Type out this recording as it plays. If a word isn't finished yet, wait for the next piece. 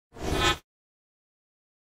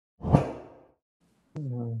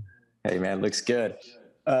Hey man, looks good.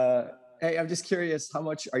 Uh, hey, I'm just curious, how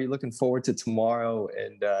much are you looking forward to tomorrow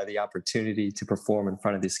and the opportunity to perform in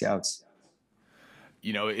front of these scouts?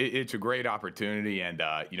 It's a great opportunity, and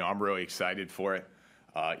I'm really excited for it.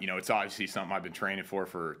 It's obviously something I've been training for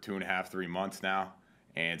 2.5, 3 months now,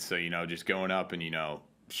 and so just going up and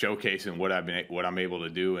showcasing what I'm able to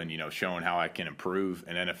do, and showing how I can improve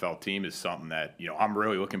an NFL team is something that I'm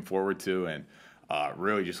really looking forward to, and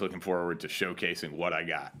really just looking forward to showcasing what I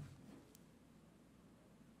got.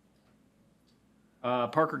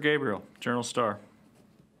 Parker Gabriel, Journal Star.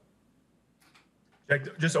 Jack,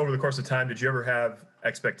 just over the course of time, did you ever have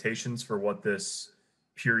expectations for what this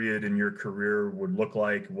period in your career would look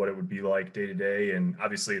like, what it would be like day to day? And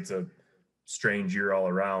obviously, it's a strange year all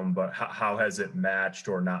around, but how has it matched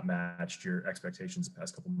or not matched your expectations the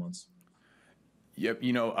past couple of months? Yep.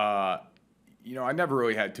 I never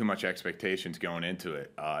really had too much expectations going into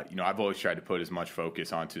it. I've always tried to put as much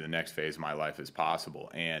focus onto the next phase of my life as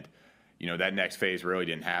possible, and that next phase really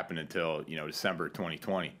didn't happen until December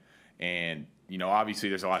 2020, and obviously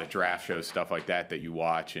there's a lot of draft shows, stuff like that you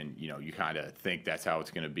watch, and you kind of think that's how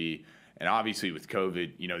it's going to be. And obviously with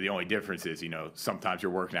COVID, the only difference is sometimes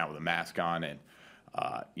you're working out with a mask on, and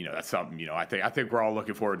that's something I think we're all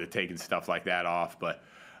looking forward to taking stuff like that off. But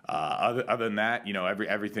other than that,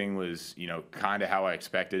 everything was kind of how I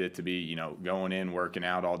expected it to be. Going in, working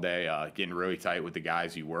out all day, getting really tight with the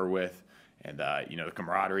guys you were with, and the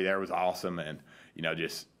camaraderie there was awesome, and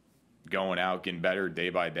just going out, getting better day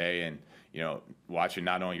by day, and watching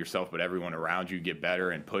not only yourself but everyone around you get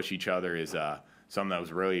better and push each other is something that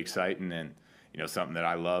was really exciting, and something that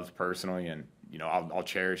I loved personally, and I'll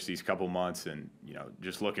cherish these couple months, and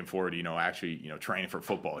just looking forward to actually training for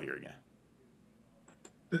football here again.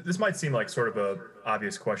 This might seem like sort of a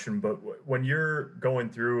obvious question, but when you're going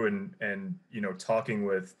through and talking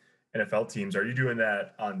with NFL teams, are you doing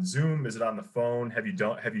that on Zoom? Is it on the phone? Have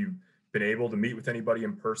you been able to meet with anybody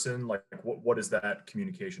in person? Like what does that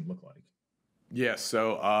communication look like? Yeah,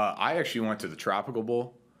 so I actually went to the Tropical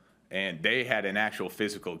Bowl, and they had an actual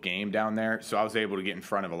physical game down there. So I was able to get in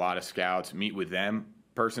front of a lot of scouts, meet with them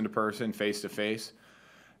person to person, face to face.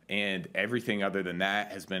 And everything other than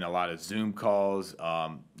that has been a lot of Zoom calls,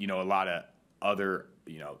 a lot of other,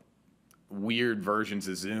 weird versions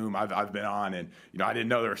of Zoom I've been on, and I didn't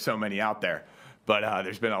know there were so many out there. But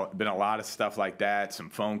there's been a lot of stuff like that, some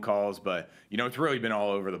phone calls, but it's really been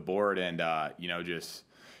all over the board, and just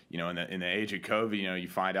in the age of COVID, you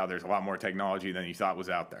find out there's a lot more technology than you thought was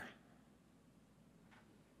out there.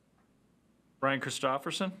 Brian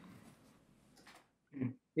Christopherson.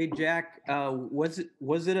 Hey Jack, was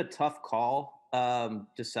it a tough call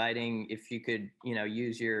deciding if you could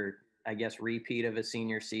use your, I guess, repeat of a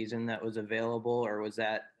senior season that was available, or was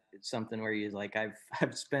that something where you're like,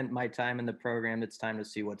 I've spent my time in the program, it's time to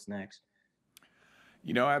see what's next?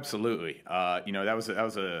 Absolutely. That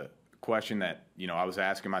was a question that I was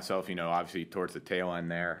asking myself. Obviously towards the tail end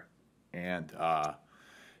there, and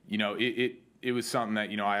it was something that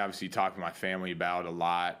I obviously talked to my family about a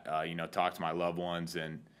lot. Talked to my loved ones,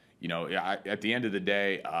 and at the end of the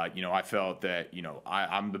day, I felt that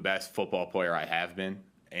I'm the best football player I have been,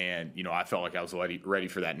 and I felt like I was ready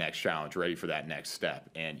for that next challenge, ready for that next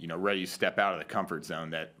step, and ready to step out of the comfort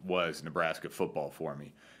zone that was Nebraska football for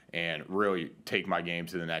me, and really take my game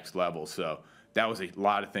to the next level. So that was a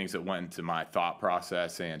lot of things that went into my thought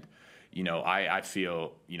process, and I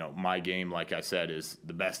feel my game, like I said, is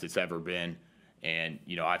the best it's ever been, and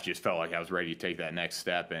I just felt like I was ready to take that next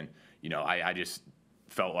step, and I just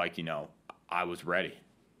felt like I was ready.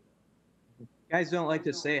 Guys don't like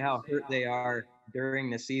to say how hurt they are during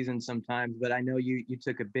the season sometimes, but I know you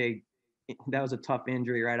took that was a tough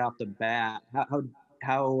injury right off the bat.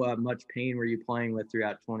 How much pain were you playing with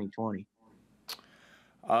throughout 2020?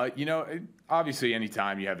 Obviously,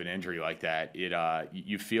 anytime you have an injury like that,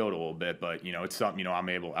 you feel it a little bit, but it's something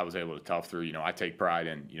I was able to tough through. I take pride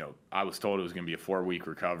in I was told it was going to be a 4-week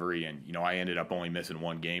recovery, and I ended up only missing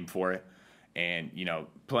one game for it, and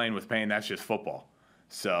playing with pain, that's just football.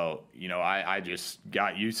 So I just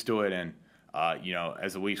got used to it, and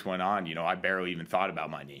as the weeks went on, I barely even thought about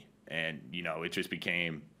my knee, and it just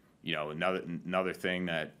became another thing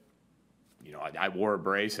that. I wore a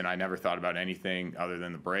brace, and I never thought about anything other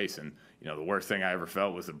than the brace. And the worst thing I ever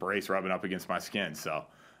felt was the brace rubbing up against my skin. So,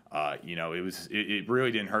 it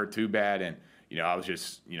really didn't hurt too bad. And I was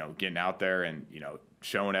just getting out there and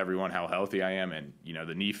showing everyone how healthy I am. And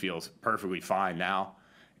the knee feels perfectly fine now.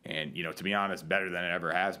 And to be honest, better than it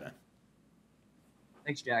ever has been.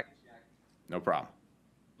 Thanks, Jack. No problem.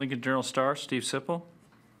 Lincoln Journal Star, Steve Sipple.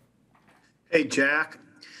 Hey, Jack.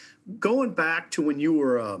 Going back to when you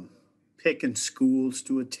were picking schools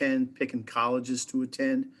to attend, picking colleges to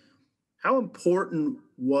attend. How important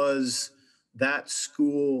was that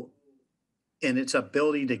school and its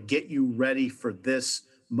ability to get you ready for this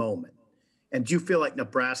moment? And do you feel like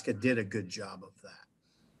Nebraska did a good job of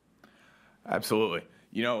that? Absolutely.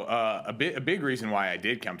 A big reason why I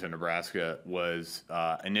did come to Nebraska was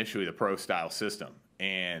initially the pro style system,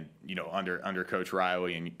 and under Coach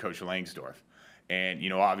Riley and Coach Langsdorff,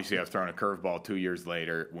 and obviously I was throwing a curveball 2 years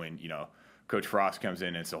later when Coach Frost comes in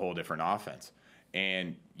and it's a whole different offense,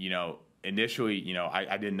 and initially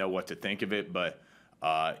I didn't know what to think of it, but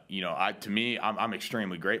I'm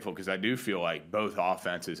extremely grateful because I do feel like both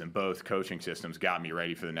offenses and both coaching systems got me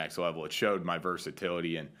ready for the next level. It showed my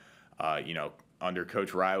versatility, and under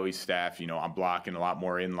Coach Riley's staff, I'm blocking a lot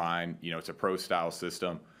more in line. It's a pro style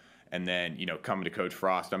system. And then, coming to Coach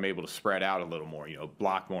Frost, I'm able to spread out a little more,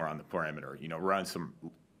 block more on the perimeter, run some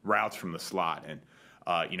routes from the slot, and,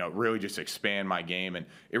 really just expand my game. And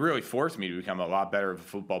it really forced me to become a lot better of a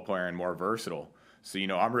football player and more versatile. So,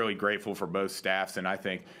 I'm really grateful for both staffs. And I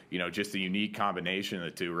think, just the unique combination of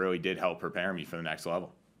the two really did help prepare me for the next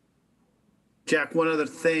level. Jack, one other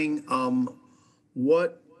thing,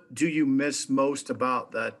 what do you miss most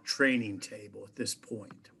about the training table at this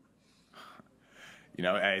point?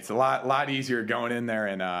 It's a lot easier going in there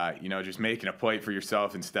and, just making a plate for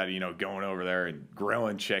yourself instead of, going over there and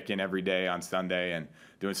grilling chicken every day on Sunday and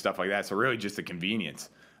doing stuff like that. So really just the convenience.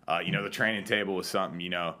 The training table was something,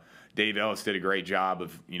 Dave Ellis did a great job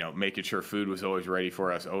of, making sure food was always ready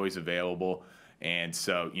for us, always available. And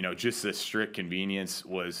so, just the strict convenience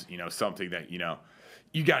was, something that,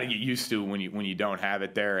 you got to get used to when you don't have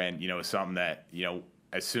it there. And, it's something that,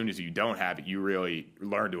 as soon as you don't have it, you really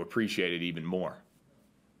learn to appreciate it even more.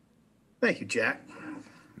 Thank you, Jack.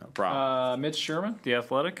 No problem. Mitch Sherman, The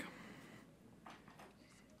Athletic.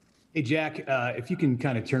 Hey, Jack, if you can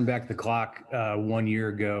kind of turn back the clock 1 year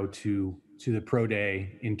ago to the pro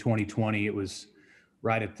day in 2020, it was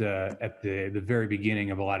right at the very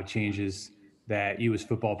beginning of a lot of changes that you as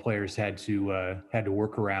football players had to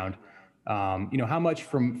work around. How much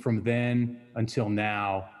from then until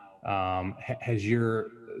now has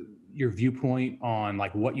your viewpoint on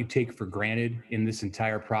like what you take for granted in this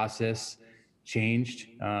entire process changed?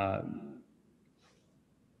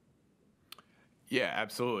 Yeah,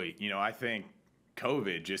 absolutely. I think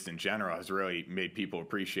COVID just in general has really made people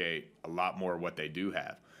appreciate a lot more what they do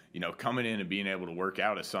have. Coming in and being able to work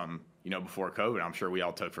out is something, before COVID, I'm sure we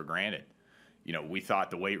all took for granted. We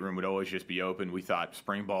thought the weight room would always just be open. We thought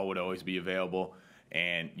spring ball would always be available.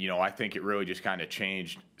 And, I think it really just kind of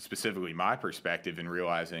changed specifically my perspective in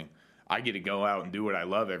realizing I get to go out and do what I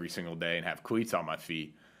love every single day and have cleats on my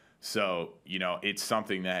feet. So, it's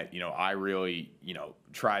something that, I really,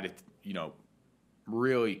 try to,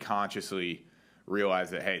 really consciously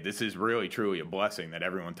realize that, hey, this is really truly a blessing that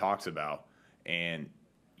everyone talks about. And,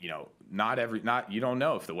 you don't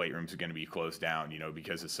know if the weight room is going to be closed down,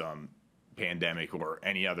 because of some pandemic or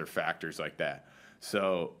any other factors like that.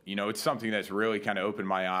 So, it's something that's really kind of opened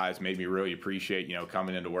my eyes, made me really appreciate,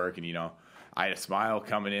 coming into work. And, I had a smile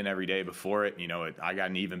coming in every day before it. I got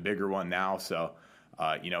an even bigger one now. So,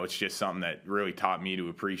 it's just something that really taught me to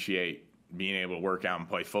appreciate being able to work out and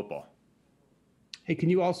play football. Hey, can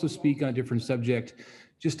you also speak on a different subject,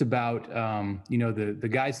 just about, the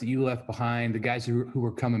guys that you left behind, the guys who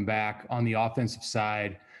were coming back on the offensive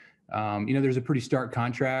side? There's a pretty stark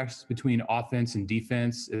contrast between offense and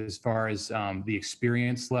defense as far as the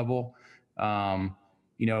experience level. Some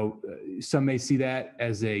may see that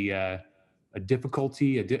as a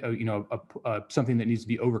difficulty, something that needs to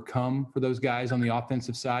be overcome for those guys on the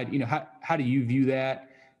offensive side. How do you view that?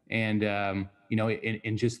 And,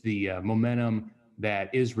 in just the momentum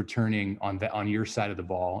that is returning on your side of the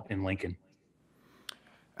ball in Lincoln?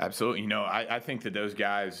 Absolutely. I think that those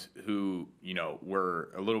guys who, were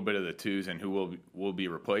a little bit of the twos and who will be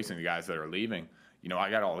replacing the guys that are leaving,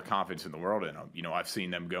 I got all the confidence in the world in them. I've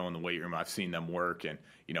seen them go in the weight room. I've seen them work, and,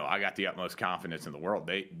 I got the utmost confidence in the world.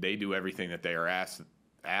 They do everything that they are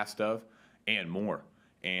asked of and more.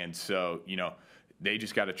 And so, they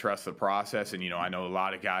just got to trust the process. And, I know a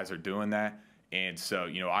lot of guys are doing that. And so,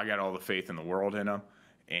 I got all the faith in the world in them.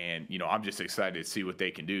 And, I'm just excited to see what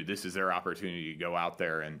they can do. This is their opportunity to go out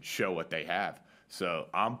there and show what they have. So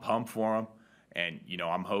I'm pumped for them. And,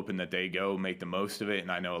 I'm hoping that they go make the most of it. And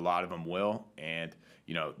I know a lot of them will. And,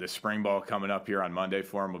 the spring ball coming up here on Monday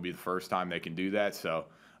for them will be the first time they can do that. So,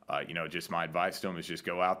 just my advice to them is just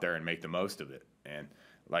go out there and make the most of it. And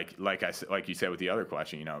like you said with the other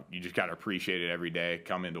question, you just got to appreciate it every day,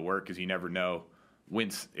 come into work, because you never know when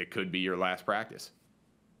it could be your last practice.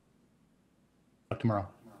 Tomorrow.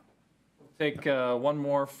 Take one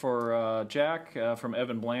more for Jack from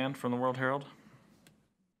Evan Bland from the World Herald.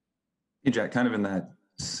 Hey, Jack, kind of in that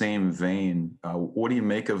same vein, what do you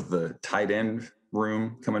make of the tight end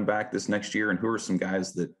room coming back this next year? And who are some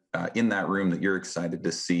guys that in that room that you're excited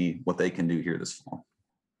to see what they can do here this fall?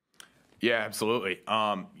 Yeah, absolutely.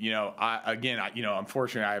 Unfortunately,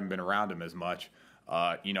 I haven't been around him as much.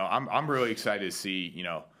 I'm really excited to see,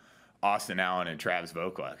 Austin Allen and Travis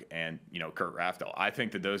Vokalek and, Kurt Raftel. I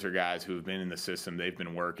think that those are guys who have been in the system. They've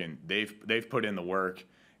been working. They've put in the work.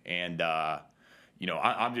 And,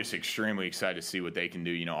 I'm just extremely excited to see what they can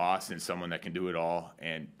do. Austin's someone that can do it all.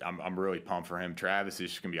 And I'm really pumped for him. Travis is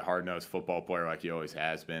just going to be a hard-nosed football player like he always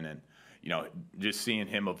has been. And, just seeing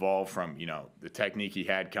him evolve from, the technique he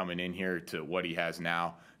had coming in here to what he has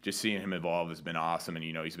now, just seeing him evolve has been awesome. And,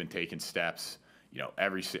 he's been taking steps,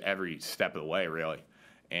 every step of the way, really.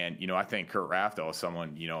 And, I think Kurt Raftel is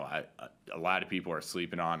someone, a lot of people are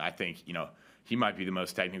sleeping on. I think, he might be the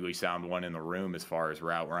most technically sound one in the room as far as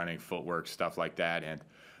route running, footwork, stuff like that. And,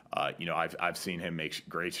 I've seen him make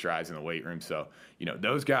great strides in the weight room. So,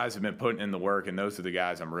 those guys have been putting in the work, and those are the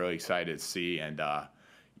guys I'm really excited to see. And,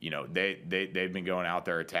 they've been going out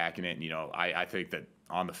there attacking it. And, I think that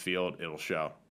on the field, it'll show.